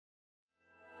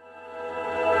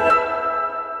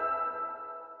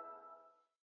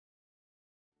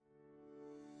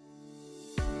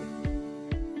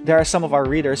There are some of our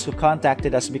readers who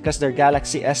contacted us because their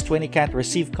Galaxy S20 can't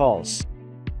receive calls.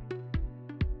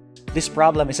 This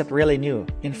problem isn't really new.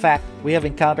 In fact, we have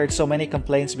encountered so many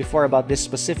complaints before about this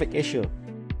specific issue.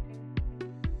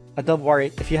 But don't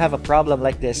worry, if you have a problem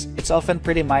like this, it's often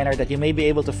pretty minor that you may be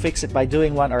able to fix it by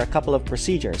doing one or a couple of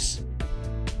procedures.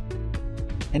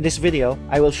 In this video,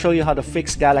 I will show you how to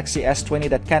fix Galaxy S20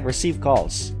 that can't receive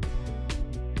calls.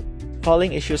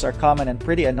 Calling issues are common and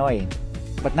pretty annoying,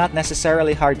 but not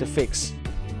necessarily hard to fix.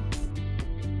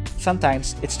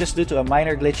 Sometimes, it's just due to a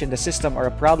minor glitch in the system or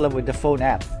a problem with the phone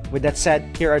app. With that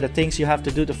said, here are the things you have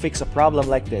to do to fix a problem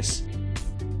like this.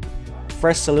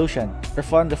 First solution: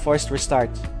 perform the forced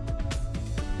restart.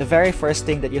 The very first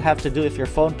thing that you have to do if your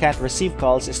phone can't receive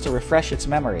calls is to refresh its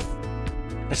memory.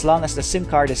 As long as the SIM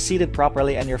card is seated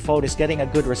properly and your phone is getting a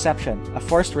good reception, a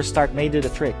forced restart may do the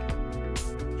trick.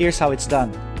 Here's how it's done.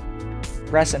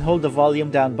 Press and hold the volume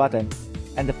down button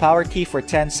and the power key for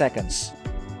 10 seconds.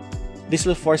 This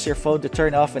will force your phone to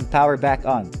turn off and power back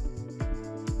on.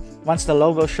 Once the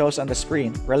logo shows on the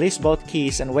screen, release both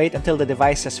keys and wait until the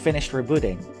device has finished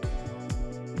rebooting.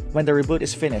 When the reboot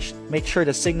is finished, make sure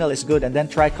the signal is good and then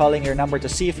try calling your number to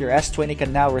see if your S20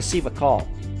 can now receive a call.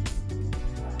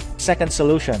 Second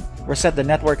solution: reset the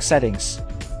network settings.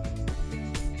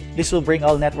 This will bring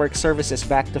all network services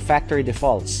back to factory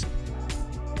defaults.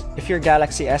 If your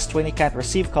Galaxy S20 can't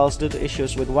receive calls due to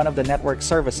issues with one of the network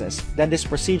services, then this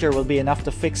procedure will be enough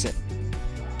to fix it.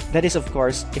 That is, of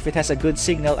course, if it has a good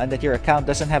signal and that your account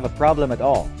doesn't have a problem at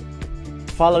all.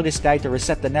 Follow this guide to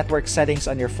reset the network settings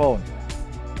on your phone.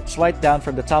 Swipe down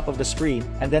from the top of the screen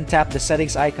and then tap the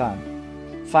settings icon.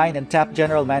 Find and tap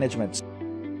General Management.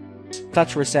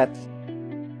 Touch Reset.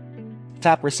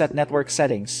 Tap Reset Network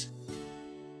Settings.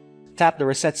 Tap the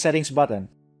Reset Settings button.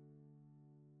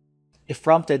 If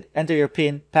prompted, enter your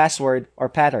PIN, password, or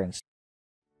patterns.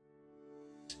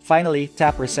 Finally,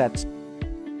 tap Reset.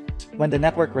 When the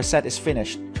network reset is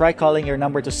finished, try calling your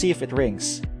number to see if it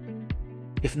rings.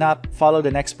 If not, follow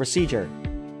the next procedure.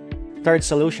 Third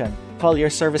solution: call your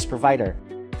service provider.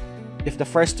 If the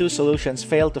first two solutions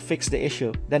fail to fix the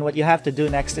issue, then what you have to do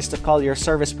next is to call your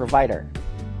service provider.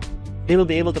 They will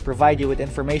be able to provide you with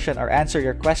information or answer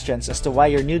your questions as to why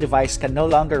your new device can no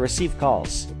longer receive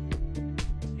calls.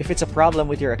 If it's a problem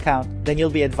with your account, then you'll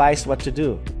be advised what to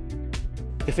do.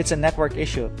 If it's a network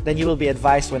issue, then you will be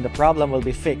advised when the problem will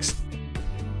be fixed.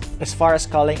 As far as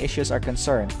calling issues are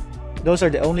concerned, those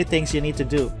are the only things you need to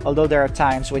do, although there are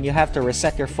times when you have to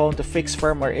reset your phone to fix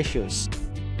firmware issues.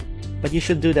 But you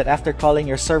should do that after calling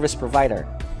your service provider.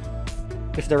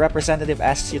 If the representative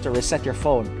asks you to reset your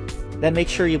phone, then make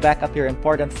sure you back up your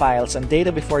important files and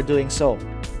data before doing so.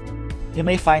 You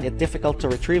may find it difficult to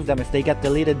retrieve them if they get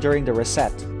deleted during the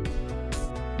reset.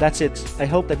 That's it. I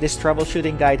hope that this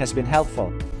troubleshooting guide has been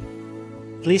helpful.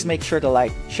 Please make sure to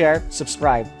like, share,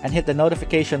 subscribe, and hit the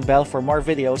notification bell for more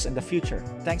videos in the future.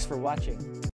 Thanks for watching.